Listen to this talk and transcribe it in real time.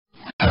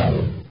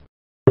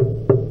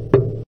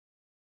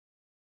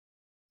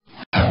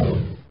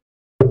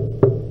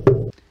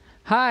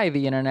Hi,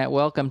 the internet.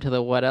 Welcome to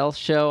the What Else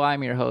Show.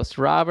 I'm your host,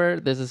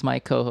 Robert. This is my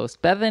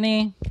co-host,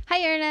 Bethany. Hi,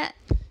 internet.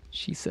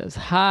 She says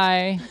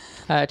hi.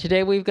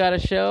 Today we've got a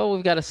show.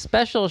 We've got a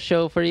special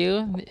show for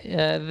you.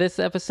 This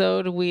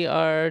episode, we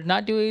are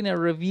not doing a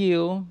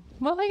review.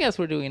 Well, I guess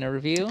we're doing a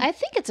review. I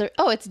think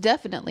it's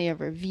definitely a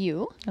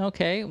review.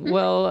 Okay.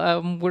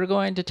 Well, we're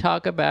going to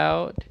talk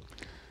about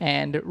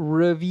and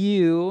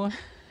review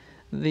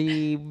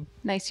the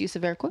Nice use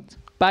of air quotes.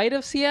 Bite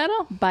of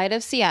Seattle? Bite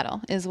of Seattle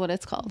is what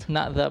it's called.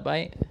 Not the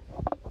bite.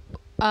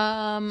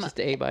 Just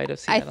a bite of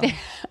Seattle.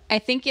 I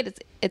think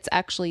it's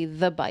actually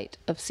the Bite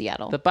of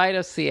Seattle. The Bite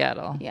of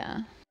Seattle. Yeah.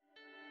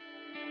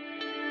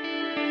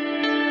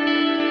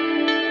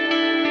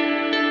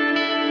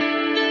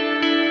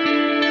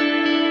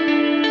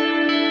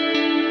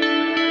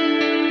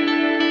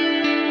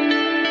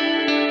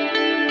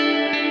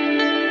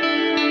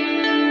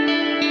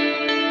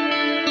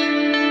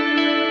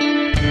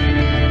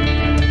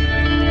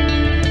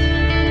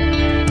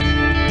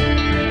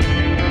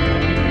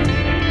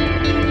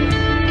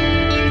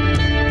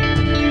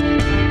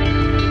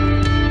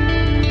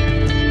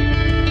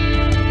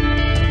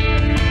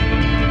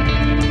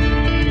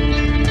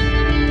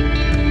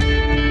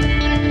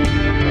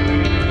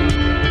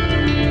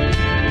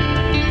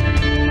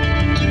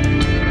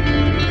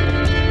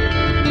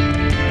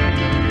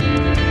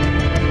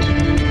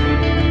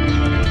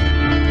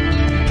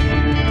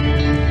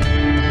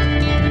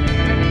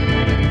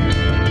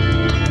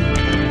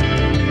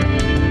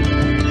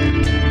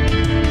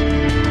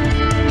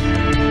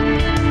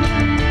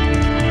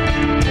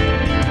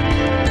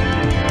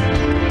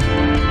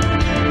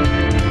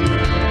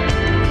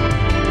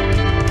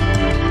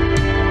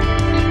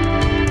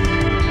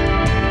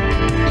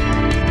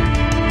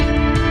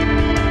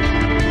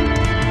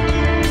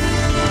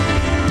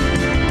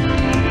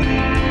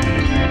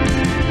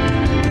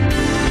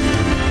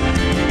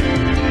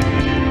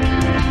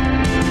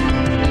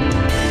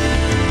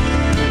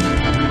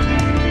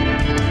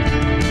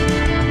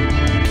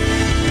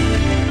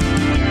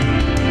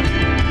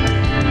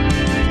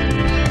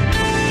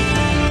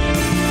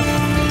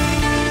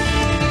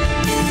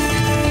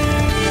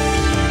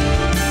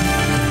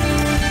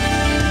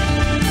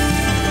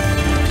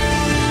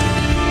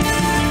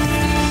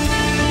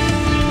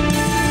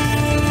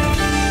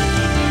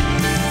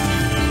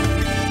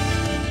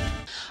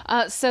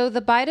 So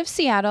the Bite of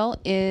Seattle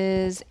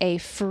is a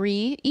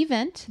free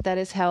event that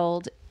is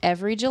held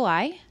every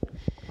July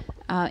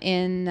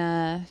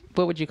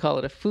What would you call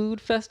it? A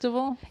food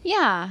festival?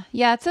 Yeah,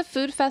 it's a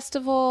food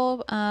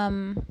festival.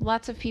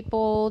 Lots of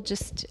people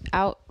just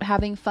out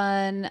having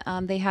fun.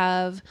 They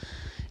have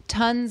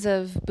tons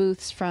of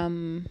booths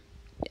from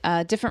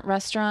different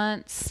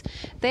restaurants.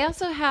 They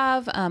also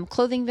have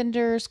clothing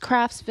vendors,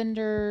 crafts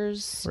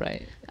vendors.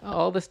 Right.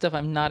 All the stuff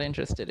I'm not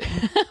interested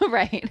in.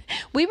 Right.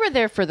 We were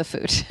there for the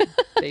food.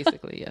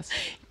 Basically, yes.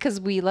 Because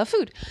we love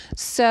food.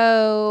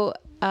 So,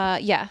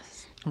 yeah.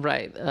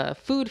 Right.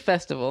 Food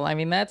festival. I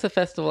mean, that's a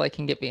festival I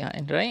can get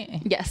behind,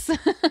 right? Yes.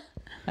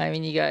 I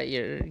mean, you got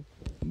your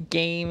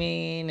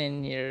gaming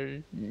and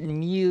your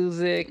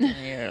music and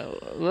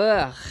your...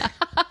 Ugh.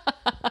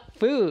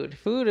 Food.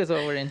 Food is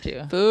what we're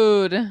into.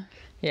 Food.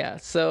 Yeah.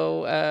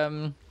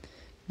 So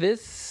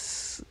this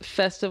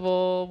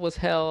festival was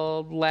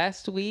held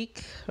last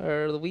week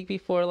or the week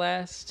before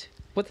last.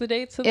 What's the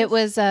dates of this? It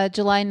was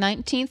July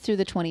 19th through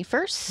the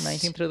 21st.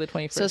 19th through the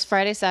 21st. So it's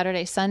Friday,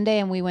 Saturday, Sunday,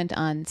 and we went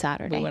on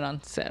Saturday. We went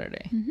on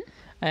Saturday.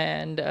 Mm-hmm.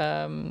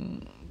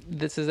 And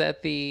this is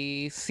at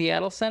the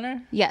Seattle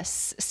Center?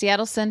 Yes.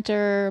 Seattle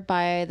Center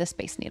by the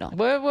Space Needle.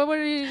 What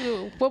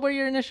were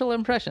your initial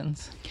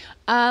impressions?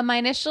 My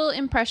initial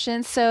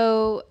impressions.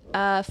 So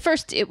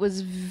first, it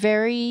was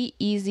very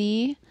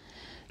easy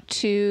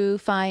to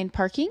find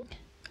parking.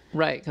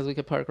 Right, because we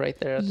could park right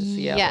there at the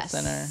Seattle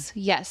Center.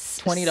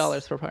 Yes.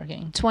 $20 for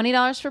parking.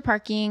 $20 for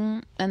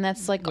parking, and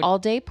that's like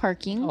all-day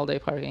parking. All-day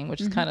parking, which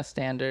is kind of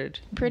standard.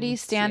 Pretty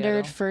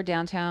standard Seattle. for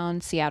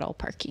downtown Seattle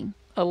parking.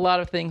 A lot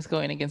of things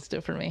going against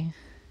it for me.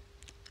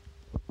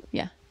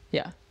 Yeah.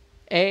 Yeah.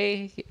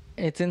 A,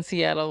 it's in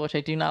Seattle, which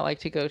I do not like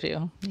to go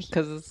to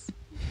because it's,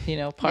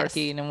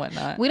 parking and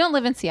whatnot. We don't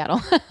live in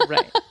Seattle.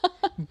 Right.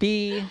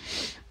 B,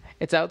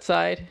 it's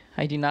outside.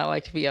 I do not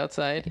like to be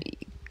outside.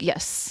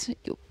 Yes.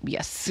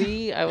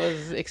 C, I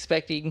was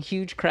expecting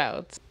huge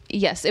crowds.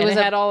 Yes, it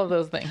had all of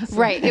those things.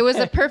 Right. It was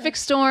a perfect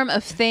storm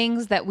of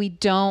things that we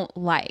don't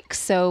like.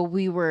 So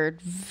we were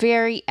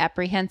very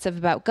apprehensive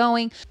about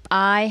going.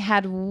 I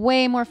had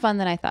way more fun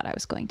than I thought I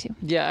was going to.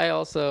 Yeah, I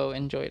also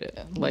enjoyed it.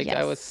 Like Yes.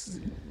 I was,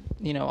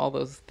 all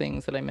those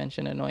things that I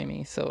mentioned annoy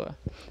me. So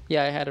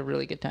yeah, I had a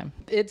really good time.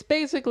 It's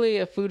basically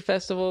a food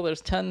festival.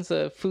 There's tons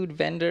of food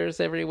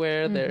vendors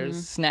everywhere. Mm-hmm.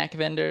 There's snack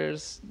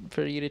vendors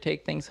for you to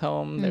take things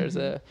home. Mm-hmm. There's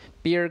a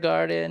beer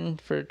garden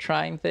for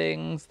trying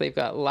things. They've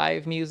got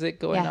live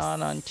music going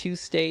on 2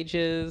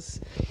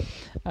 stages.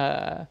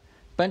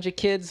 Bunch of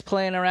kids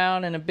playing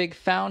around in a big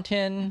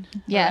fountain.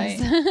 Yes.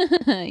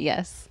 Right?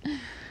 Yes.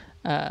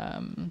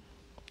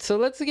 So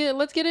let's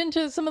get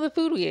into some of the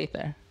food we ate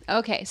there.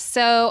 Okay,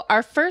 so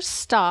our first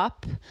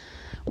stop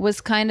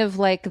was kind of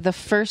like the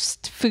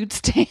first food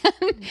stand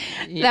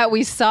that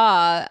we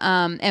saw.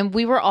 And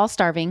we were all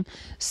starving.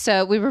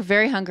 So we were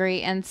very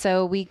hungry. And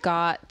so we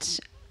got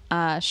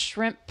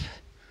shrimp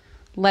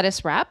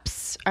lettuce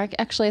wraps.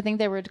 Actually, I think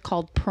they were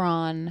called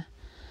prawn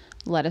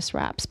lettuce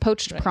wraps,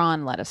 poached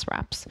prawn lettuce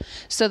wraps.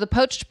 So the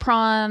poached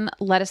prawn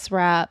lettuce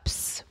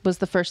wraps was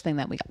the first thing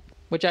that we got.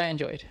 Which I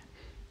enjoyed.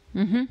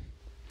 Mm-hmm.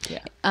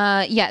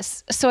 Yeah.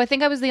 Yes. So I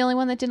think I was the only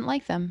one that didn't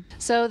like them.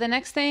 So the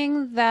next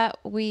thing that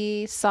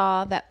we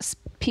saw that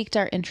piqued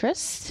our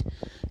interest,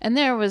 and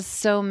there was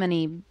so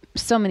many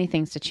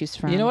things to choose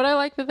from. You know what I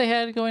like that they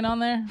had going on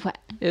there? What?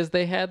 Is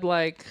they had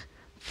like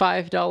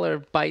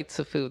 $5 bites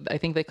of food. I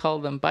think they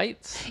called them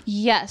bites.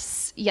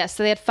 Yes.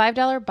 So they had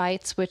 $5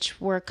 bites, which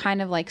were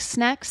kind of like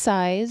snack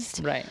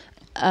sized. Right.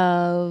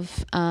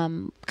 Of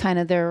kind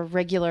of their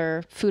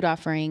regular food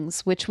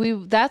offerings, which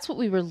that's what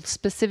we were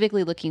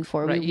specifically looking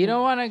for. Right. You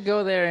don't want to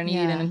go there and eat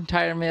an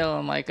entire meal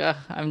and like,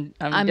 I'm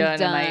done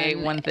and I ate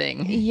one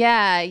thing.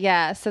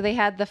 Yeah. So they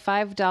had the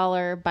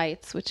 $5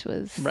 bites, which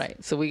was right.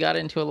 So we got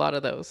into a lot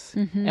of those,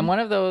 and one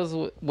of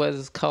those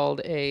was called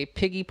a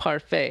piggy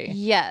parfait.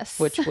 Yes.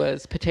 Which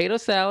was potato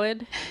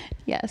salad.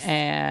 Yes.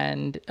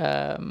 And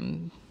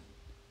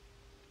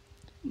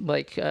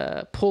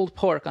pulled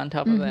pork on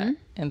top of that,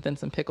 and then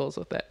some pickles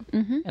with that.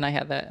 And I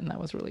had that, and that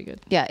was really good.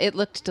 Yeah, it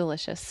looked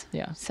delicious.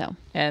 Yeah. So.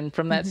 And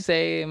from that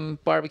same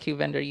barbecue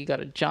vendor, you got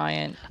a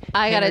giant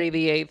Henry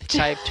VIII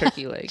type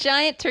turkey leg.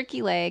 Giant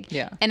turkey leg.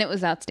 Yeah. And it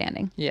was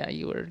outstanding. Yeah,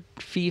 you were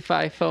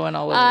fee-fi-foing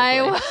all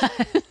over the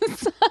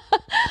place.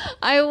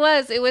 I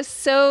was. It was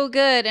so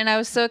good, and I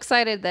was so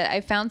excited that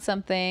I found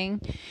something,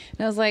 and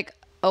I was like,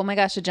 oh my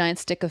gosh, a giant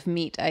stick of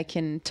meat. I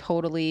can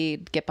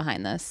totally get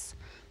behind this.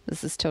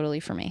 This is totally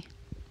for me.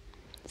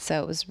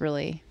 So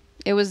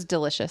it was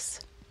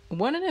delicious.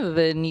 One of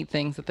the neat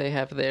things that they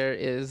have there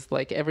is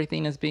like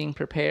everything is being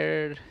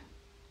prepared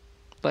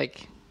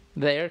like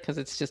there, because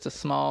it's just a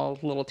small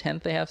little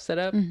tent they have set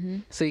up.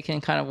 So you can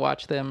kind of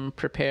watch them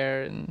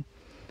prepare, and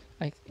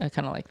I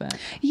kind of like that.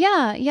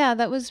 Yeah,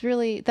 that was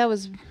really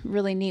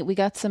neat. We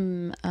got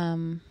some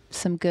fun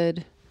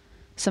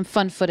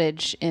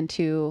footage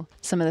into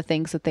some of the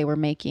things that they were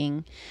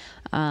making.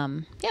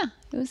 Yeah,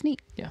 it was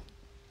neat. Yeah.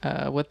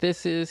 What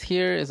this is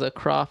here is a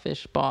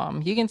crawfish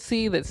bomb. You can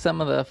see that some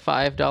of the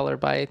 $5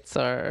 bites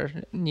are,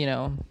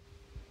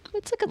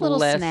 it's like a little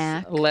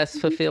snack. Less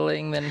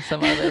fulfilling than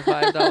some other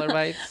 $5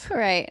 bites.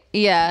 Right.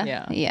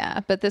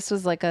 Yeah. But this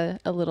was like a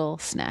little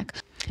snack.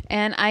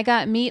 And I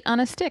got meat on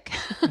a stick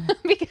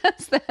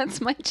because that's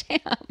my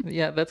jam.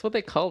 Yeah, that's what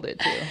they called it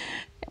too.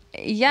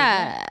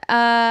 Yeah.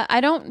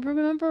 I don't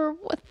remember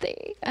what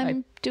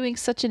I'm doing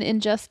such an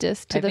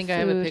injustice to the food. I think I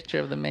have a picture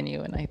of the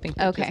menu, and I think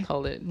they just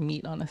called it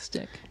meat on a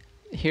stick.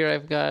 Here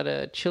I've got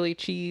a chili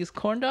cheese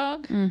corn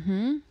dog,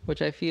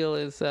 which I feel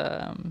is,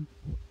 if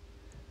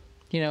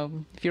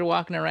you're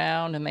walking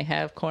around and they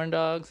have corn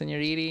dogs and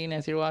you're eating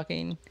as you're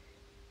walking,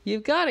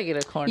 you've got to get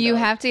a corn dog. You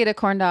have to get a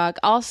corn dog.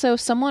 Also,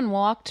 someone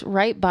walked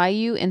right by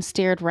you and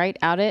stared right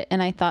at it,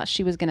 and I thought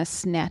she was going to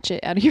snatch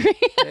it out of your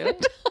hand. Really?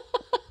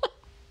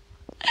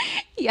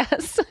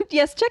 Yes, check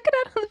it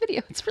out on the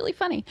video. It's really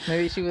funny.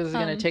 Maybe she was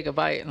going to take a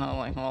bite, and I'm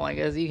like, well, I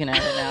guess you can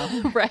have it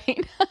now.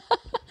 Right.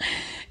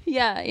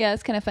 Yeah,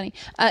 it's kind of funny.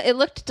 It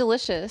looked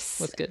delicious.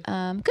 What's good?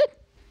 Good.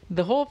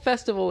 The whole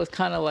festival is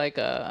kind of like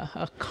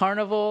a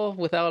carnival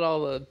without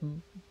all the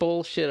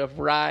bullshit of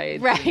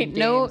rides. Right.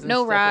 No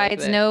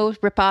rides, like no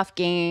rip-off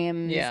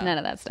games, none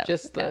of that stuff.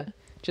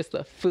 Just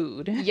the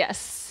food.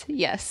 Yes.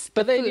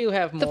 But they do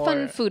have more. The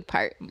fun food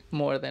part.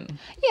 More than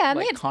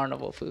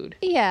carnival food.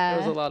 Yeah.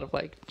 There was a lot of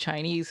like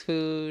Chinese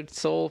food,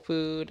 soul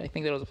food. I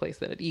think there was a place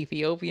that had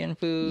Ethiopian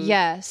food.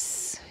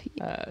 Yes.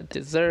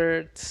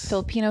 Desserts.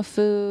 Filipino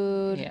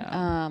food.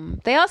 Yeah.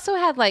 They also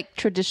had like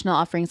traditional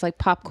offerings like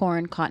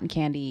popcorn, cotton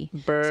candy.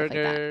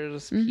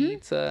 Burgers, like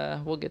pizza.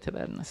 We'll get to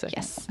that in a second.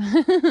 Yes.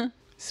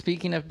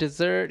 Speaking of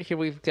dessert, here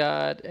we've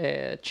got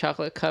a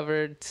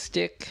chocolate-covered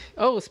stick.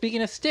 Oh,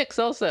 speaking of sticks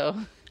also.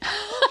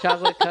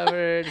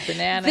 Chocolate-covered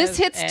bananas. This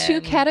hits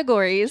two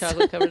categories.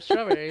 Chocolate-covered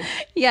strawberries.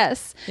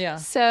 Yes. Yeah.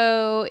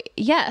 So,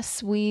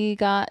 yes, we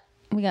got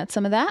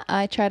some of that.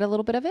 I tried a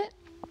little bit of it.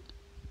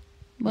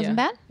 Wasn't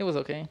bad. It was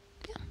okay.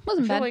 Yeah,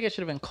 wasn't bad. I feel like it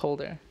should have been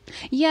colder.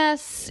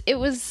 Yes, it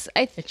was.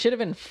 It should have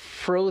been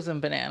frozen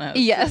bananas.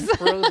 Yes.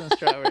 Frozen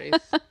strawberries.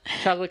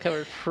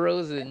 Chocolate-covered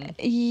frozen.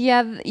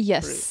 Yeah.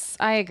 Yes,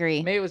 fruit. I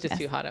agree. Maybe it was just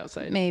too hot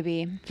outside.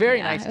 Maybe.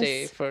 Very nice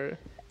day for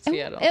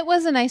Seattle. It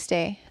was a nice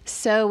day.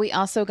 So we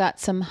also got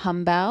some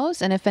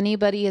humbaos. And if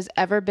anybody has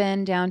ever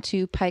been down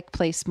to Pike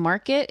Place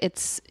Market,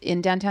 it's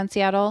in downtown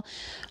Seattle.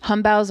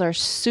 Humbaos are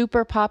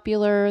super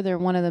popular. They're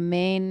one of the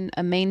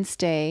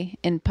mainstay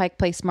in Pike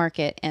Place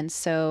Market. And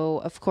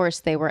so, of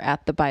course, they were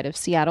at the Bite of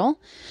Seattle.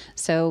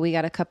 So we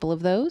got a couple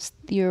of those.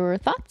 Your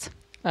thoughts?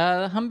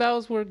 The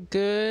humbaos were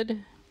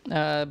good.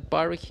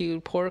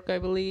 Barbecued pork, I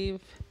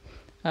believe.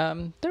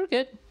 They were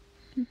good.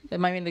 I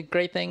mean, the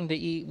great thing to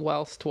eat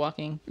whilst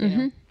walking. You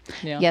know?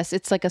 Yeah. Yes,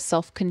 it's like a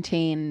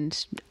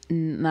self-contained,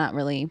 not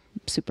really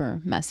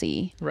super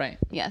messy. Right.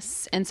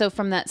 Yes. And so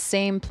from that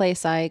same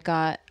place, I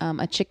got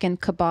a chicken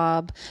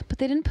kebab, but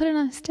they didn't put it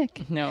on a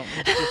stick. No,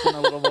 it's just in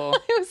a little bowl.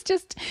 It was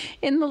just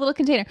in the little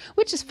container,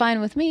 which is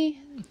fine with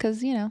me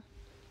because,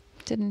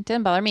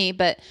 didn't bother me.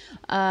 But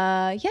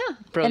yeah.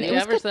 Bro, and you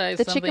advertised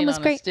the something chicken was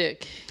on great. a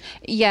stick.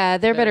 Yeah,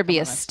 there better be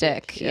come a on a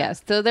stick. stick, yeah.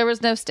 Yes. So there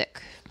was no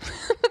stick.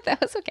 But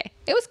that was okay.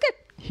 It was good.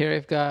 Here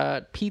I've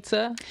got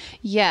pizza.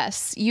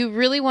 Yes, you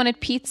really wanted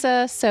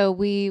pizza, so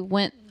we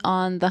went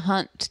on the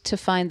hunt to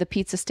find the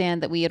pizza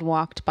stand that we had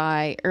walked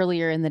by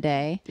earlier in the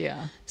day.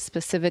 Yeah.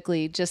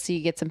 Specifically, just so you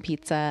get some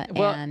pizza.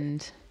 Well,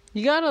 and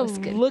you gotta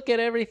look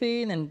at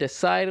everything and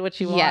decide what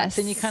you want. Yes.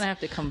 Then you kind of have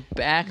to come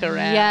back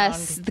around.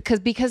 yes,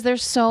 because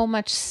there's so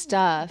much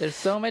stuff. There's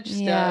so much stuff,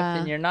 Yeah.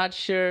 and you're not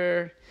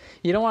sure.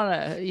 You don't want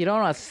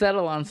to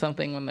settle on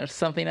something when there's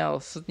something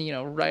else,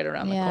 right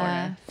around the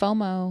corner.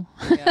 FOMO.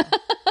 Yeah.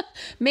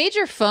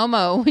 Major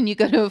FOMO when you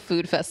go to a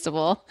food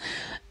festival,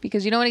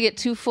 because you don't want to get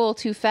too full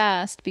too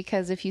fast,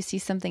 because if you see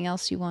something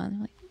else you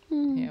want, like,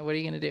 Yeah. What are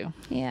you gonna do?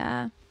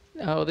 yeah.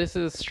 Oh, this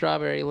is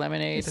strawberry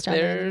lemonade.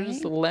 Strawberry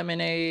There's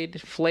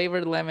lemonade,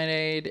 flavored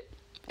lemonade,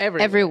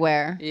 everywhere.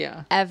 Everywhere.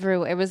 Yeah.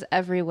 Everywhere. It was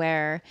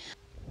everywhere.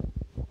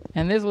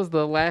 And this was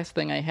the last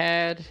thing I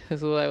had. This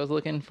is what I was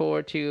looking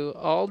forward to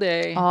all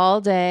day. All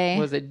day.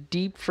 Was a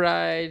deep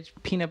fried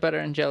peanut butter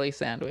and jelly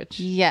sandwich.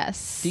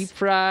 Yes. Deep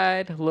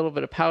fried, a little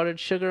bit of powdered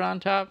sugar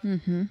on top.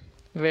 Mm-hmm.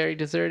 Very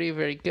desserty,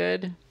 very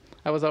good.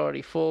 I was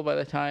already full by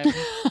the time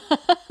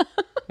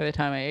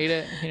I ate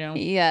it.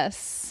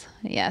 Yes.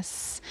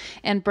 Yes.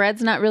 And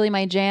bread's not really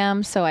my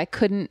jam, so I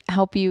couldn't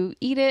help you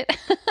eat it.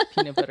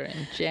 Peanut butter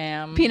and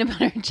jam. Peanut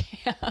butter and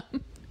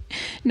jam.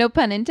 No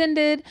pun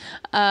intended.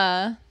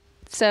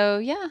 So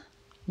yeah.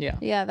 Yeah.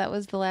 Yeah, that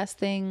was the last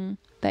thing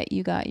that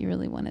you got. You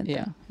really wanted.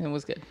 Yeah, it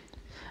was good.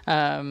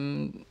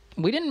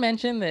 We didn't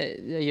mention that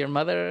your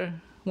mother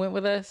went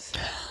with us,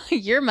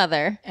 Your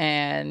mother.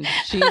 and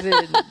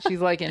she's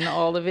like in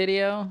all the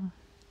video,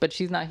 but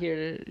she's not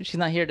here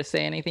to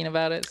say anything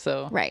about it.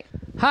 So Right.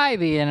 Hi,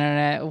 the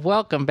internet.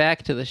 Welcome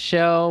back to the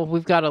show.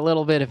 We've got a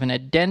little bit of an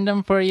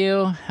addendum for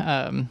you.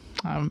 I'm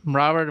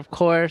Robert, of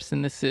course,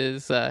 and this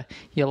is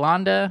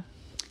Yolanda.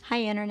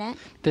 Hi, Internet.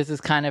 This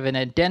is kind of an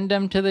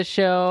addendum to the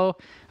show.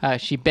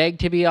 She begged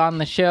to be on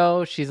the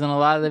show. She's in a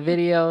lot of the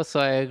videos, so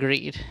I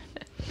agreed.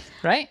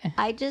 Right?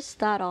 I just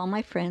thought all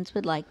my friends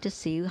would like to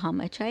see how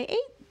much I ate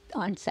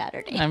on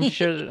Saturday. I'm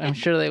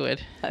sure they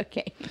would.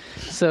 Okay.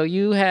 So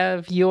you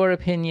have your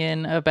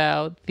opinion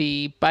about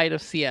the Bite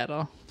of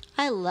Seattle.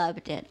 I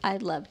loved it. I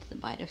loved the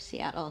Bite of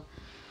Seattle.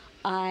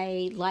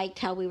 I liked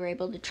how we were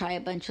able to try a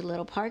bunch of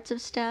little parts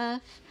of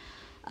stuff.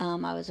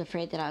 I was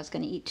afraid that I was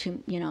going to eat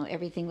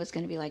everything was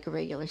going to be like a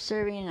regular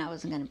serving, and I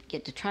wasn't going to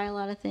get to try a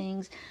lot of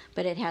things.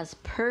 But it has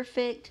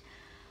perfect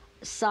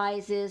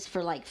sizes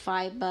for like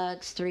 $5,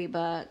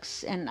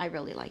 $3, and I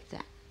really liked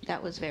that.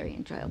 That was very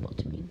enjoyable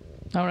to me.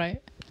 All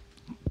right.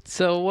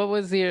 So what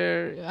was we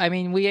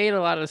ate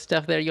a lot of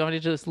stuff there. You want to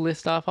just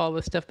list off all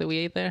the stuff that we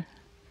ate there?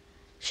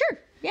 Sure.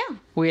 Yeah.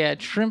 We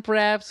had shrimp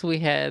wraps. We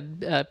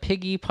had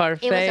piggy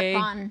parfait. It was a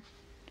prawn.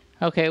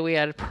 Okay, we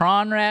had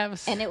prawn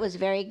wraps. And it was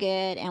very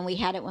good, and we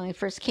had it when we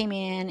first came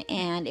in,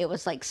 and it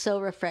was like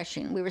so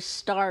refreshing. We were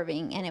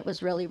starving, and it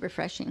was really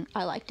refreshing.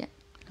 I liked it.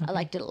 Okay. I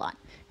liked it a lot.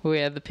 We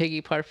had the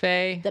piggy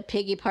parfait. The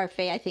piggy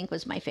parfait, I think,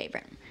 was my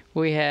favorite.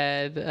 We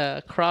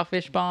had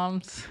crawfish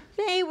bombs.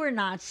 They were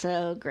not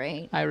so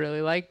great. I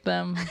really liked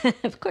them.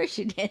 Of course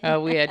you did.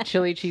 We had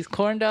chili cheese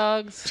corn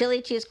dogs.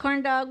 Chili cheese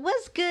corn dog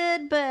was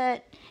good,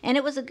 and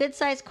it was a good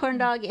sized corn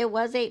dog. It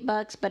was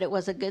 $8, but it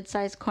was a good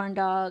sized corn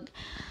dog.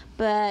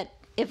 But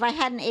if I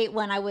hadn't ate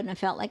one, I wouldn't have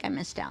felt like I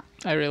missed out.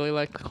 I really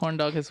like the corn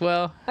dog as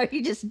well. Are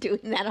you just doing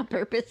that on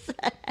purpose?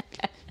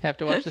 Have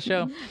to watch the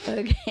show.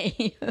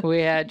 Okay.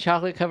 We had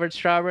chocolate covered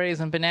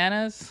strawberries and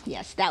bananas.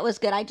 Yes, that was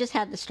good. I just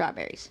had the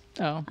strawberries.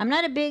 Oh. I'm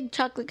not a big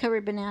chocolate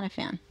covered banana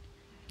fan,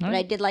 but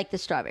I did like the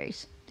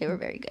strawberries. They were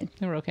very good.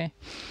 They were okay.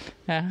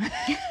 We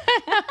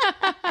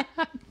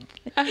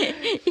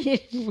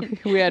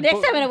had Next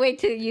time I'm going to wait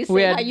till you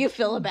say how you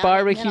feel about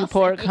barbecue it.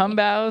 pork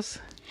humbaos.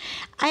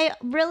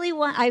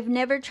 I've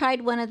never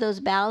tried one of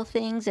those bao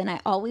things, and I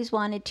always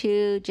wanted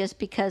to, just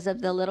because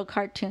of the little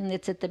cartoon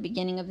that's at the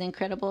beginning of The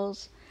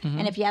Incredibles. Mm-hmm.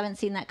 And if you haven't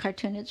seen that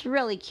cartoon, it's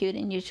really cute,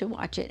 and you should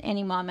watch it.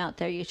 Any mom out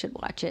there, you should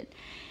watch it.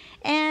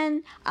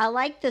 And I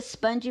like the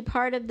spongy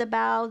part of the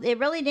bao. It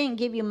really didn't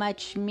give you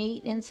much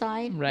meat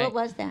inside. Right. What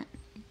was that?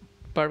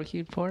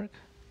 Barbecued pork.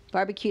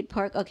 Barbecued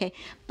pork, okay.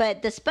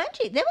 But the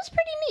spongy, that was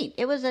pretty neat.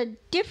 It was a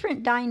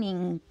different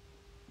dining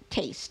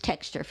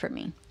texture for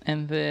me.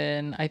 And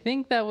then I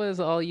think that was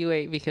all you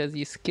ate, because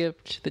you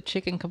skipped the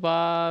chicken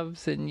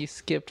kebabs, and you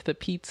skipped the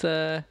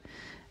pizza,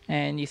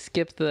 and you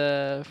skipped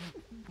the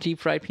deep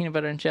fried peanut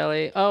butter and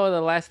jelly. Oh,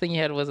 the last thing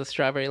you had was a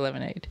strawberry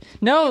lemonade.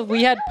 No,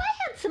 we had. No,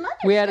 I had some other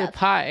We stuff. had a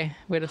pie.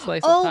 We had a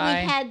slice of Oh,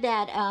 pie. we had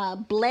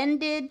that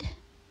blended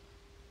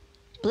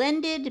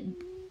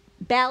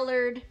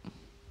Ballard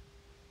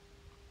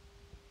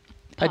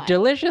A pie.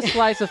 delicious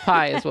slice of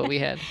pie is what we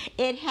had.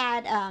 It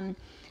had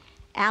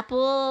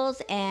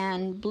apples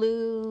and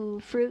blue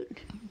fruit.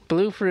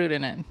 Blue fruit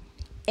in it.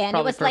 And Probably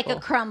it was like a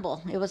purple.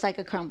 crumble. It was like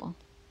a crumble.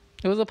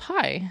 It was a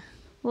pie.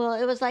 Well,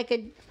 it was like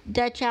a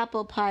Dutch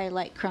apple pie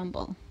like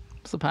crumble.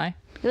 It was a pie.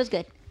 It was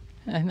good.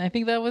 And I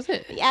think that was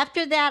it.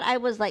 After that, I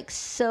was like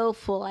so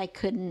full I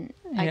couldn't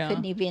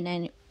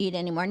even eat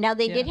anymore. Now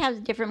they did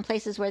have different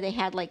places where they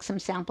had like some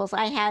samples.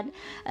 I had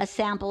a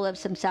sample of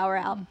some sour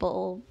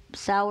apple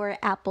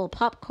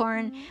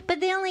popcorn,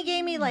 but they only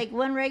gave me like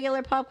one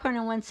regular popcorn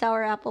and one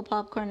sour apple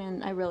popcorn,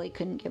 and I really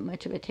couldn't get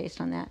much of a taste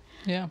on that.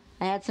 Yeah.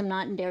 I had some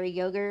not and dairy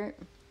yogurt.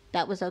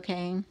 That was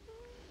okay.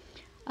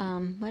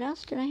 What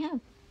else did I have?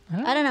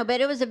 I don't know,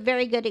 but it was a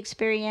very good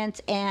experience.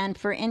 And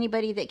for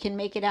anybody that can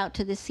make it out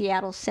to the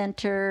Seattle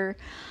Center,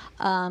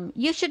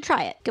 you should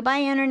try it. Goodbye,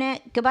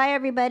 Internet. Goodbye,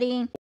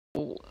 everybody.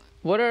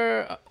 What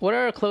are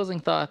our closing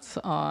thoughts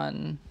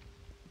on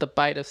the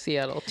Bite of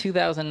Seattle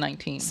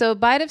 2019? So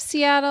Bite of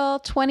Seattle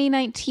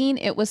 2019,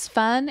 it was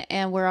fun,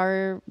 and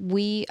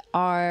we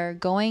are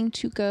going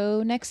to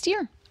go next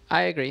year.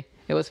 I agree.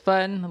 It was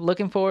fun.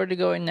 Looking forward to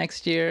going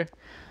next year.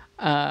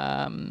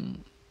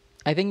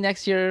 I think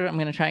next year I'm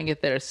going to try and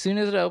get there as soon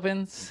as it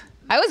opens.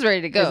 I was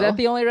ready to go. Is that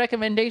the only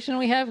recommendation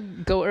we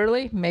have? Go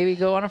early? Maybe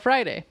go on a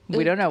Friday.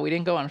 We don't know. We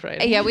didn't go on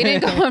Friday. Yeah, we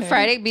didn't go on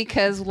Friday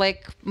because,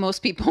 like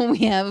most people, we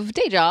have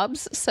day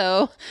jobs,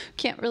 so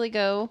can't really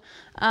go.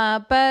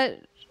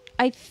 But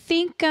I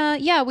think,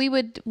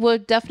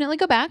 would definitely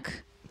go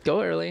back.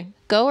 Go early.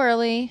 Go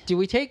early. Do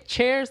we take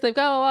chairs? They've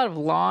got a lot of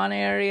lawn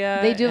area.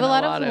 They do have and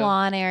a lot of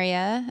lawn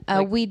area.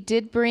 We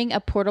did bring a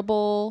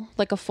portable,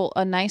 like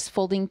a nice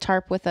folding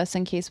tarp with us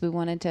in case we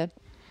wanted to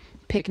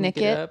picnic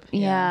it. Up.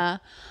 Yeah.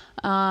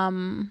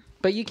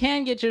 But you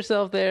can get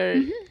yourself there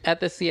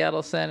at the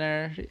Seattle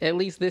Center. At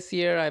least this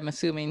year. I'm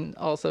assuming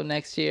also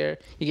next year.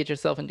 You get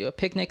yourself into a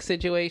picnic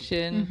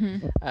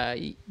situation.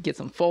 You get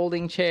some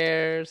folding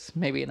chairs,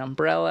 maybe an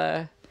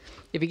umbrella.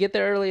 If you get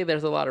there early,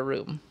 there's a lot of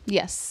room.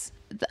 Yes.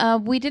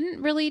 We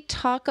didn't really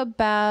talk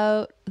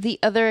about the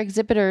other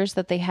exhibitors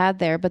that they had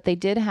there, but they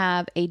did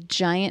have a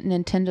giant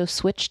Nintendo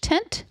Switch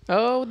tent.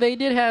 Oh, they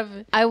did have...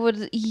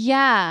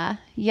 Yeah.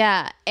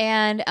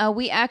 And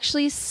we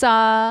actually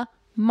saw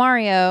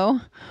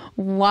Mario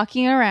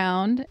walking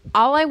around.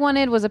 All I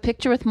wanted was a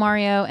picture with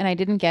Mario, and I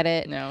didn't get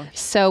it. No.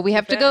 So we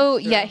have to go...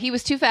 fast, Yeah, he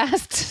was too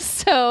fast.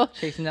 So...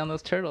 Chasing down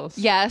those turtles.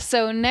 Yeah,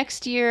 so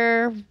next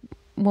year...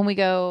 when we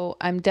go,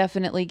 I'm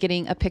definitely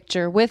getting a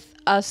picture with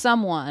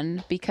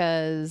someone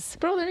because...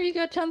 Brother, you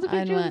got tons of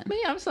pictures with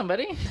me. I'm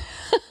somebody.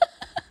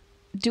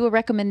 Do a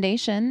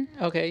recommendation.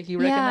 Okay, you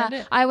recommend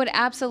it? I would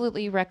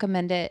absolutely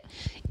recommend it.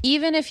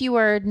 Even if you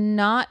are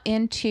not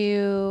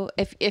into...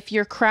 If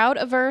you're crowd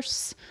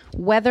averse,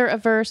 weather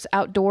averse,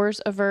 outdoors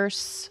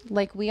averse,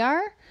 like we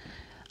are,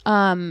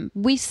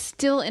 we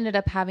still ended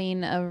up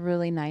having a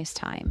really nice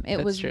time.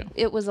 It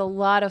was a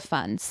lot of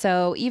fun.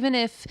 So even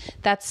if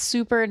that's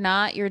super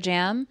not your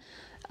jam,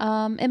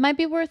 it might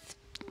be worth,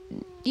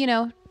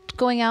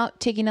 going out,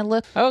 taking a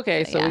look.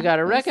 Okay, so we got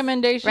a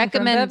recommendation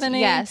from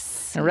Bethany.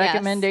 Yes. A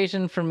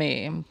recommendation from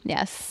me.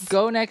 Yes.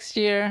 Go next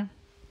year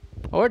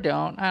or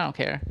don't. I don't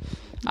care.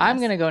 Yes. I'm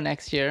going to go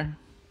next year.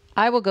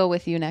 I will go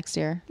with you next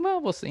year.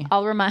 Well, we'll see.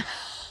 I'll remind...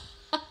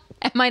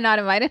 Am I not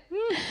invited?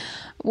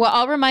 Well,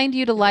 I'll remind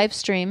you to live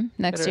stream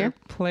next year.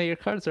 Play your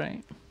cards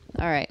right.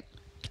 All right.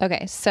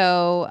 Okay,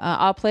 so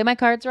I'll play my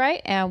cards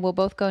right, and we'll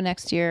both go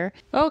next year.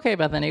 Okay,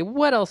 Bethany,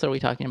 what else are we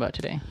talking about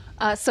today?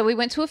 So we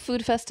went to a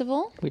food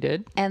festival. We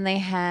did. And they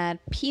had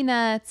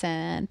peanuts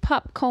and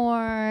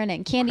popcorn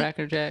and candy.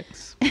 Cracker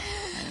Jacks.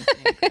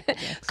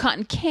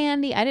 Cotton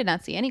candy. I did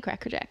not see any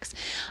Cracker Jacks.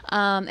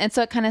 And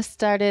so it kind of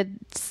started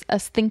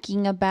us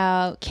thinking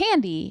about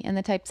candy and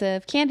the types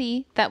of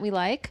candy that we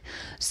like.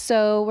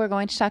 So we're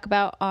going to talk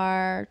about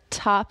our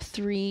top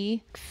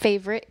 3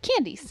 favorite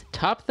candies.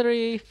 Top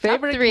 3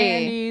 favorite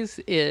candies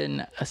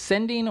in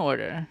ascending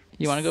order.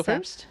 You want to go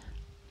first?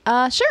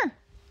 Sure.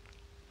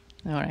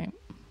 All right.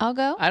 I'll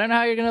go. I don't know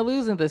how you're going to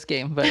lose in this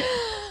game, but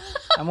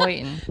I'm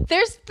waiting.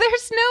 There's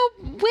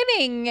no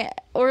winning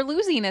or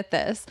losing at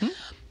this.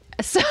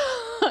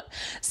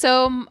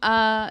 So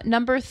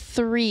number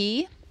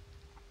 3,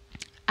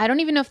 I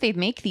don't even know if they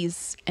make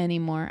these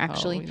anymore,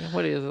 actually. Oh,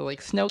 what is it,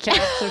 like snow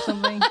caps or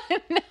something?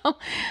 No.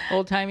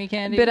 Old-timey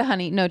candy? Bit of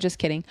honey. No, just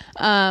kidding.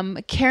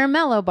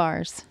 Caramello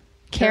bars.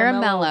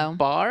 Caramello.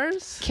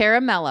 Bars?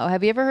 Caramello.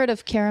 Have you ever heard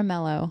of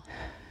Caramello?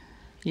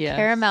 Yes.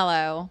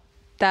 Caramello.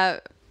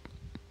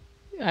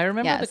 I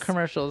remember the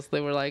commercials. They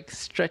were like,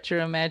 stretch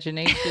your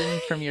imagination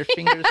from your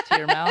fingers to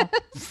your mouth.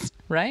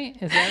 Right?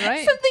 Is that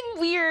right? Something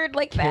weird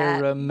like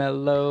that.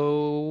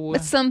 Caramello.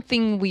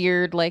 Something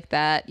weird like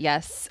that.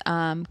 Yes.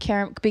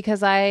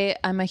 Because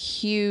I'm a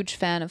huge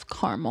fan of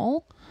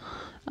caramel.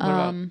 What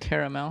about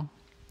caramel?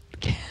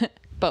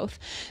 Both.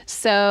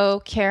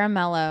 So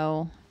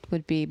Caramello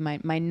would be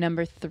my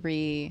number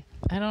 3.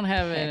 I don't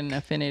have an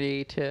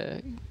affinity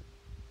to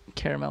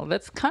caramel.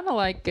 That's kind of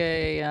like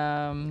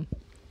a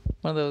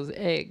one of those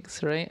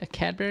eggs, right? A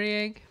Cadbury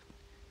egg?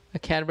 A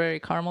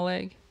Cadbury caramel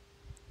egg?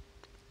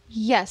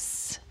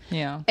 Yes.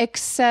 Yeah.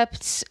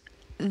 Except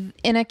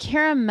in a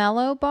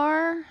caramello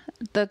bar,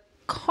 the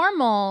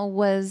caramel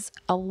was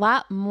a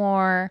lot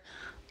more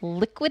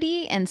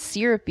liquidy and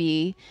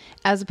syrupy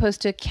as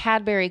opposed to a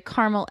Cadbury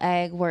caramel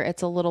egg where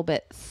it's a little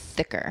bit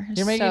thicker.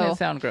 You're making it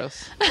sound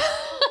gross.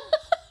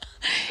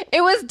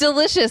 It was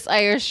delicious, I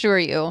assure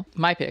you.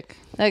 My pick.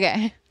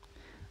 Okay.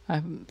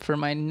 For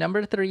my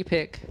number 3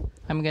 pick,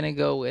 I'm going to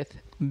go with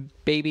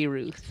Baby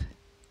Ruth.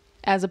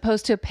 As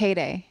opposed to a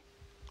Payday.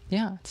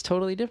 Yeah, it's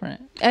totally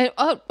different. It's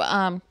a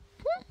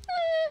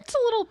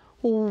little...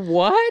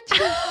 What?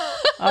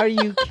 Are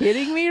you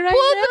kidding me right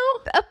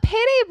now? A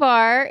Payday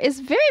bar is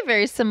very,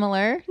 very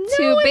similar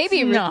to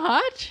Baby Ruth.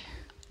 Not.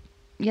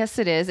 Yes,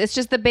 it is. It's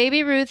just the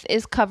Baby Ruth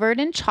is covered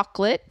in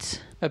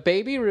chocolate. A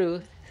Baby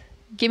Ruth.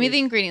 Give me the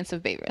ingredients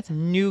of Baby Ruth.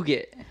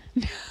 Nougat.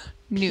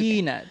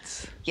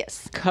 Peanuts.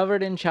 Yes.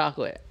 Covered in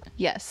chocolate.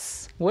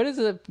 Yes. What is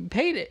a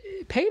Payday?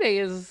 Payday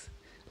is,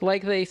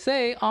 like they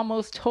say,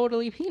 almost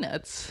totally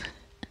peanuts.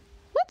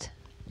 What?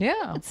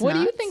 Yeah. It's What do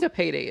you not. think a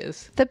Payday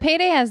is? The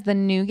Payday has the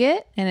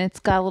nougat, and it's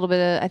got a little bit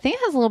of, I think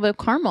it has a little bit of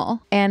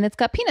caramel, and it's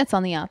got peanuts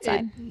on the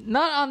outside.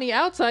 Not on the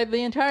outside.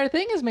 The entire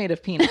thing is made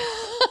of peanuts.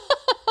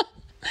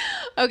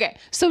 Okay.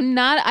 So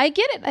I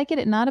get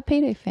it. Not a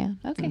Payday fan.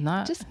 Okay.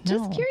 Just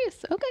no.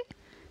 curious. Okay.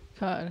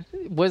 God.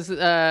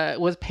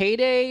 Was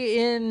Payday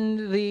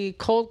in the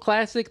cult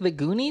classic The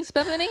Goonies,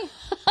 Bethany?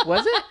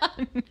 Was it?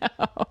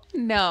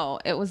 No,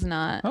 it was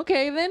not.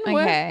 Okay, then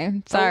what?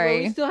 Okay. So are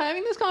Sorry. we still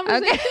having this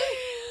conversation?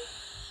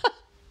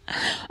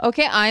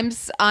 Okay,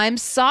 I'm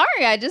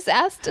sorry. I just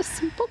asked a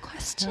simple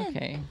question.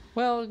 Okay.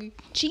 Well,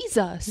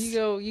 Jesus.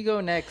 you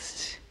go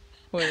next.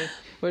 What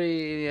are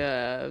you,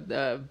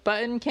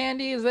 button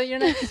candy? Is that your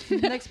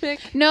next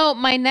pick? No,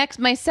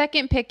 my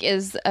second pick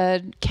is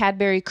a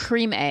Cadbury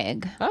cream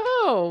egg.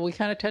 Oh, we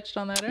kind of touched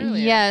on that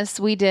earlier. Yes,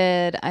 we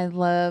did. I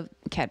love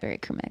Cadbury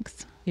cream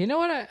eggs. You know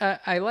what?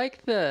 I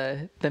like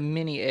the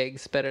mini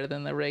eggs better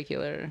than the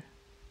regular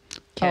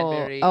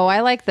Cadbury. Oh,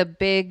 I like the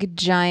big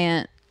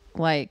giant,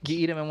 like... You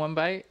eat them in one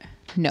bite?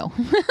 No.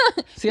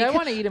 See, I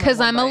want to eat them because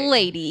in one I'm bite. a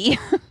lady.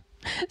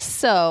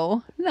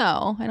 So,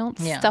 no, I don't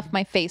Yeah. stuff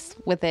my face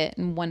with it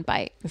in one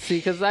bite. See,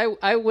 because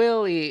I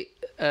will eat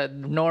a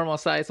normal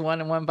size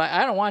one in one bite.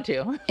 I don't want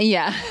to.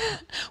 Yeah.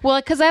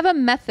 Well, because I have a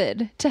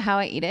method to how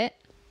I eat it.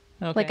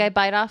 Okay. Like I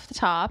bite off the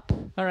top.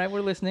 All right, we're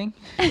listening.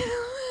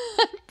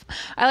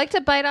 I like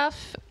to bite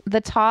off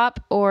the top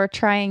or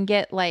try and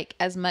get like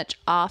as much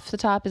off the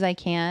top as I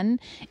can.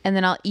 And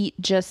then I'll eat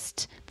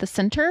just the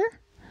center.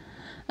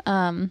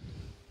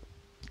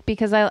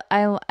 Because I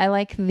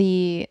like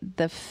the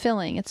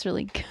filling. It's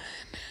really good.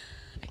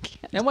 I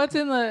can't. And what's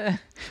in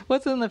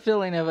the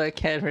filling of a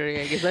Cadbury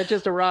egg? Is that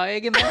just a raw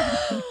egg in there?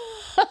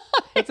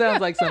 It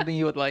sounds like something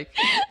you would like.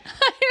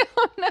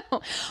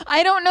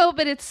 I don't know,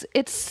 but it's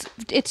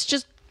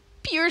just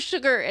pure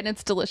sugar and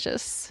it's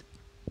delicious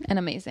and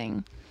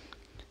amazing.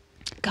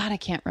 God, I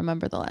can't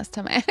remember the last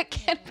time I had a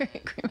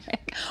Cadbury cream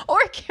egg or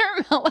a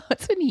caramello.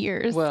 It's been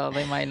years. Well,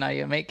 they might not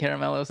even make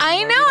caramellos I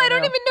anymore. know. We I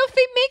don't even know if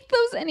they make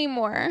those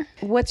anymore.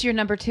 What's your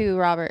number 2,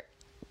 Robert?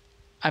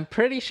 I'm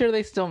pretty sure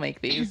they still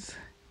make these.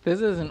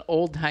 This is an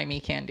old-timey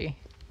candy,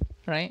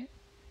 right?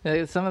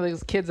 Some of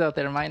those kids out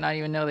there might not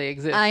even know they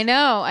exist. I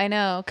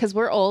know. Because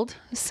we're old.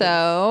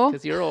 So.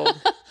 Because you're old.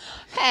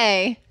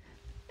 Hey.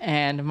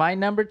 And my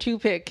number 2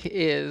 pick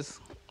is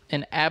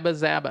an Abba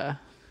Zaba.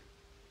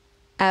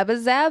 Abba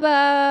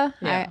Zaba.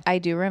 Yeah. I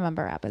do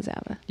remember Abba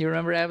Zaba. You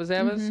remember Abba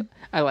Zabas? Mm-hmm.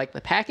 I like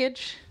the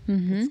package.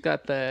 It's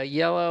got the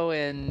yellow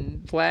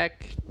and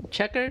black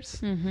checkers.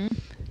 Mm-hmm.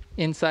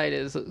 Inside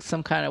is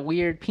some kind of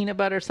weird peanut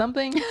butter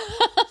something.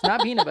 It's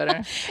not peanut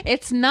butter.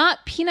 It's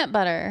not peanut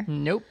butter.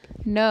 Nope.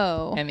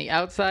 No. And the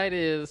outside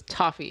is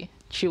toffee,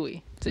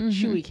 chewy. It's a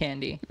chewy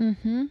candy.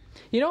 Mm-hmm.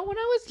 You know, when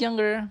I was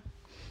younger,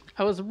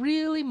 I was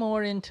really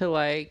more into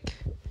like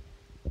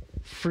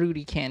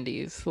fruity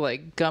candies,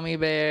 like gummy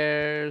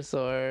bears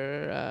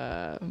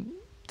or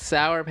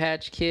Sour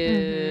Patch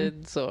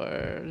Kids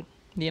or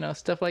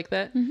stuff like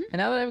that. And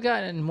now that I've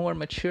gotten more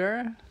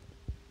mature,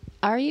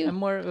 Are you? I'm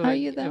more of Are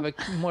you though?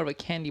 more of a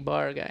candy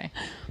bar guy.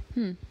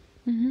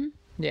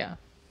 Yeah.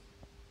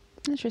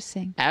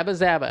 Interesting. Abba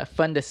Zaba,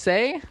 fun to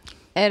say.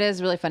 It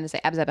is really fun to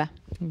say. Abba Zaba.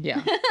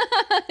 Yeah.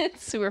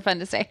 It's super fun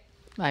to say.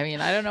 I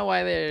mean, I don't know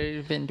why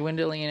they've been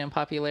dwindling in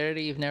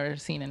popularity. You've never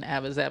seen an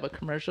Abba Zaba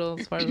commercial,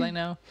 as far as I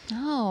know.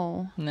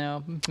 Oh.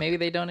 No, maybe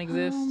they don't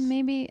exist. Oh,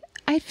 maybe.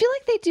 I feel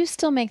like they do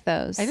still make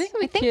those. I think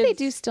they kids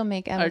do still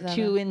make are Abba Zaba.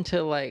 too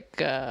into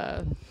like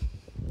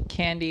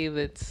candy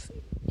that's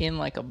in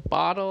like a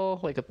bottle,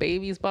 like a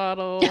baby's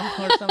bottle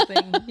or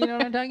something. You know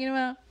what I'm talking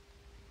about?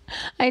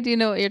 I do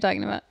know what you're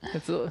talking about.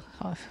 It's a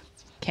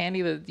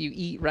candy that you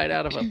eat right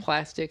out of a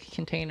plastic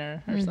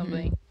container or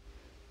something.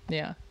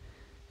 Yeah.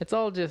 It's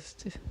all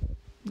just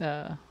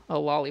a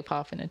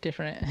lollipop in a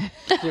different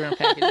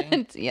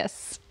packaging.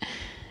 Yes.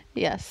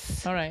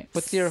 Yes. All right.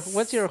 What's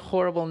your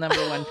horrible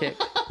number 1 pick?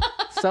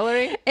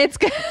 Celery? It's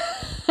good.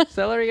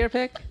 Celery your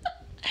pick?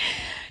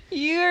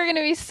 You're going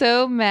to be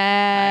so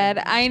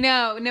mad. I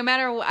know. No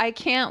matter what, I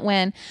can't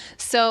win.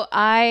 So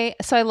I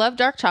love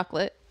dark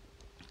chocolate.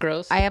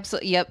 gross. I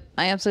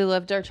absolutely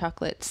love dark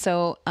chocolate.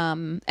 So,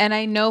 and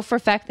I know for a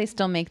fact they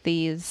still make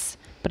these,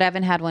 but I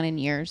haven't had one in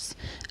years.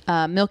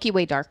 Milky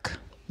Way Dark.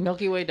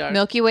 Milky Way Dark.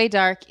 Milky Way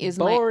Dark is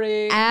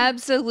Boring. my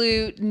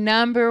absolute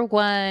number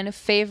one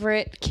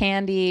favorite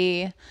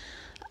candy.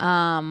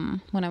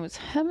 When I was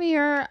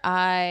heavier,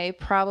 I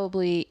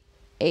probably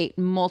ate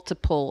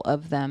multiple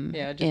of them.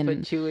 Yeah, just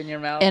put 2 in your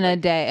mouth in a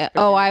day.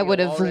 Oh, I would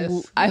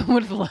walrus.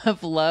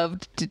 have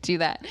loved to do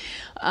that.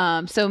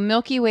 So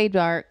Milky Way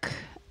Dark,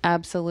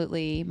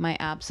 absolutely my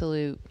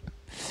absolute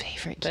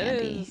favorite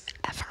candy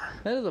ever.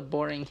 That is a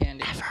boring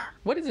candy. Ever.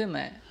 What is in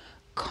that?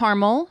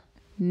 Caramel,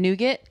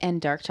 nougat,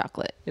 and dark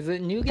chocolate. Is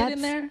it nougat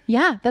in there?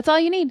 Yeah, that's all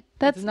you need.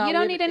 It's You not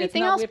don't whipped- need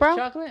anything it's not else, whipped bro.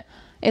 Chocolate?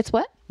 It's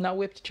what? Not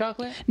whipped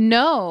chocolate?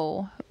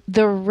 No,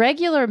 the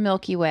regular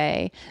Milky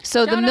Way.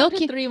 So Shout the out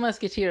Milky. to Three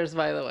Musketeers,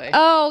 by the way.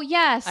 Oh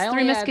yes, I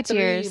Three only had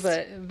Musketeers. 3,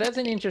 but that's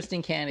an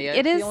interesting candy. It's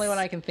It is- the only one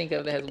I can think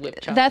of that has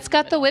whipped chocolate. That's in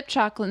got the middle. whipped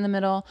chocolate in the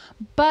middle,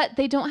 but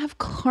they don't have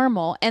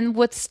caramel. And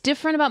what's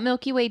different about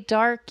Milky Way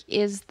Dark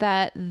is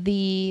that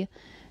the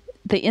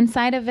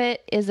inside of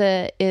it is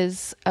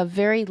a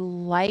very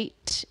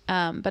light,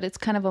 but it's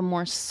kind of a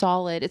more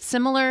solid. It's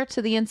similar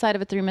to the inside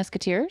of a Three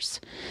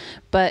Musketeers,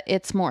 but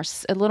it's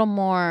a little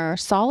more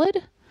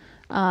solid,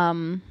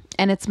 and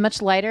it's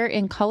much lighter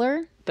in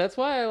color. That's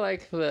why I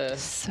like the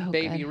So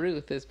Baby good.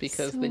 Ruth, is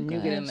because So the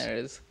nougat in good. there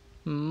is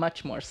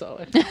much more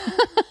solid.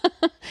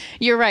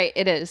 You're right.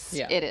 It is.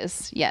 Yeah. It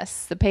is.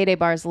 Yes, the Payday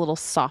bar is a little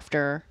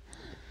softer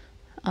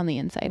on the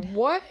inside.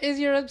 What is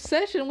your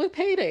obsession with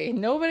Payday?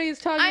 Nobody's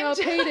talking I'm about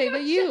just- Payday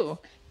but you.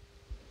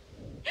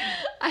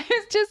 I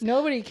was just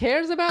Nobody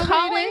cares about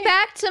calling Payday?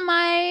 back to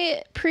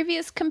my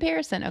previous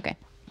comparison. Okay.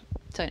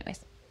 So,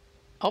 anyways,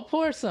 I'll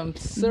pour some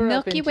syrup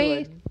Milky into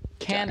Way a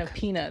can of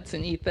peanuts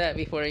and eat that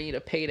before I eat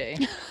a Payday.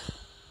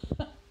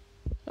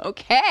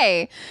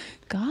 okay.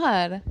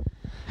 God,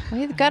 why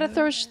you gotta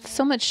throw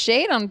so much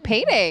shade on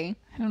Payday?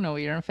 I don't know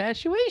what your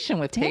infatuation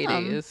with Payday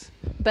Damn. is.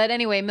 But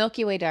anyway,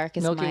 Milky Way Dark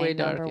is Milky my Way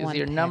Dark number is one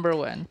your pick. number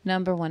one.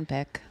 Number one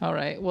pick. All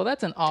right. Well,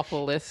 that's an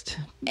awful list.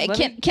 Let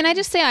me- Can I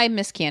just say I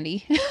miss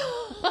candy?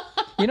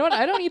 You know what?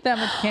 I don't eat that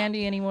much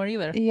candy anymore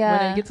either. Yeah.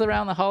 When it gets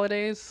around the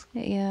holidays,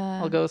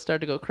 Yeah. I'll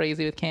start to go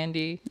crazy with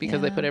candy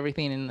because they Yeah. put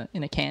everything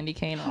in a candy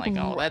cane. I'm like,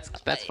 oh,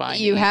 that's fine.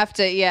 You have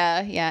to,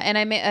 yeah. And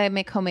I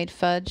make homemade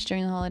fudge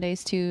during the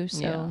holidays too.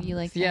 So you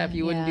like Yeah, that, if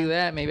you wouldn't do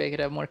that, maybe I could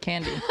have more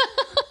candy.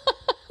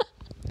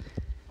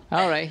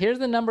 All right, here's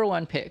the number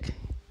one pick.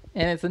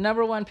 And it's the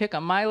number one pick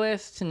on my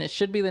list, and it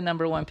should be the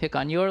number one pick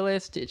on your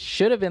list. It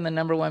should have been the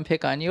number one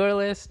pick on your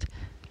list.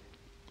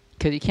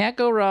 Because you can't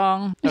go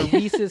wrong. A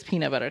Reese's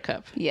Peanut Butter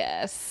Cup.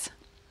 Yes.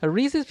 A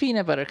Reese's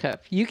Peanut Butter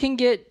Cup. You can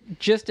get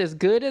just as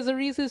good as a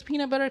Reese's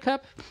Peanut Butter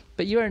Cup,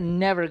 but you are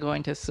never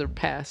going to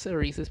surpass a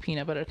Reese's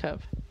Peanut Butter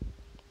Cup.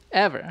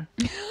 Ever.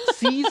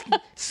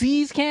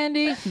 C's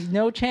candy,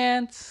 no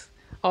chance.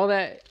 All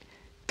that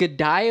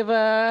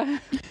Godiva,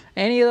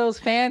 any of those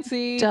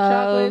fancy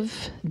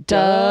chocolates.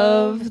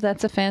 Dove.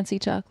 That's a fancy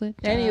chocolate.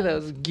 Any of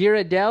those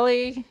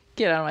Ghirardelli,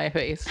 get out of my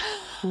face.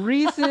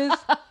 Reese's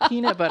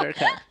Peanut Butter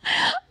Cup.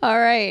 All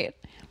right.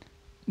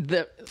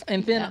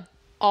 And then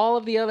all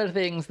of the other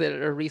things that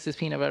are Reese's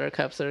Peanut Butter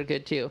Cups are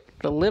good too.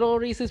 The little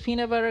Reese's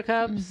Peanut Butter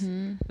Cups,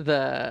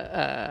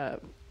 the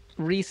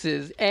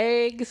Reese's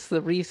Eggs,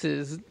 the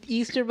Reese's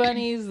Easter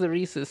Bunnies, the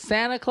Reese's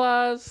Santa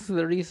Claus,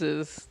 the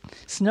Reese's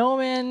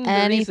Snowman,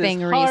 Anything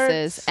the Reese's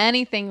Reese's. Hearts,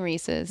 Anything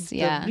Reese's.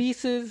 Yeah. the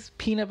Reese's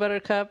Peanut Butter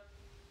Cup,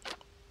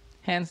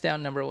 hands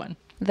down number one.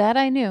 That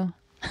I knew.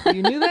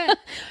 You knew that?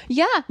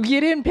 Yeah. You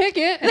didn't pick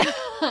it.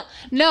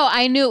 No,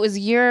 I knew it was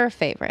your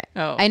favorite.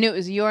 Oh. I knew it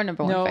was your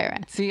number one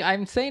favorite. See,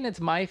 I'm saying it's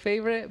my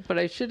favorite, but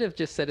I should have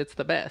just said it's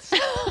the best.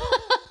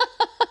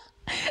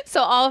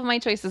 So all of my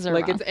choices are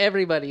Like wrong. it's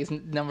everybody's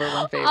number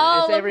one favorite. all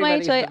It's of my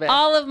everybody's the best.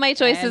 all of my And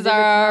choices if it's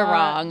are not-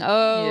 wrong.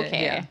 Yeah,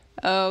 Okay. yeah.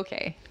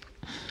 Okay.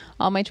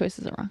 All my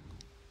choices are wrong.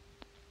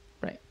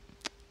 Right.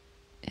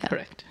 Yeah.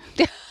 Correct.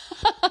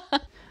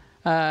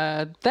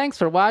 Thanks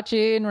for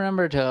watching.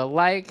 Remember to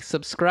like,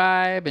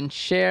 subscribe, and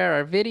share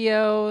our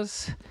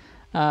videos.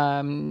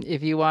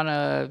 If you want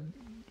to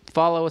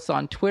follow us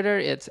on Twitter,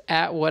 it's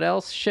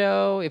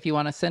 @whatelseshow. If you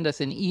want to send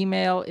us an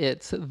email,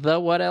 it's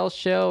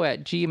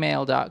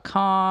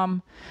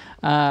thewhatelseshow@gmail.com.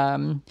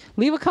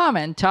 Leave a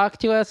comment. Talk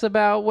to us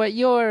about what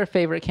your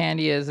favorite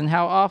candy is and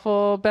how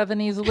awful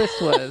Bethany's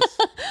list was.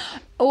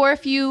 Or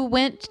if you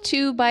went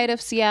to Bite of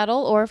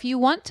Seattle, or if you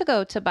want to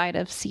go to Bite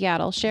of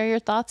Seattle, share your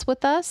thoughts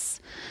with us.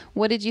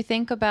 What did you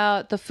think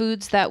about the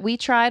foods that we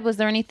tried? Was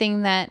there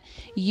anything that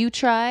you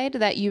tried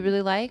that you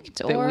really liked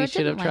that or we should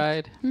didn't have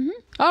like? tried.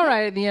 All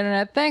right, the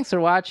internet. Thanks for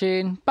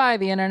watching. Bye,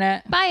 the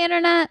internet. Bye,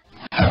 Internet.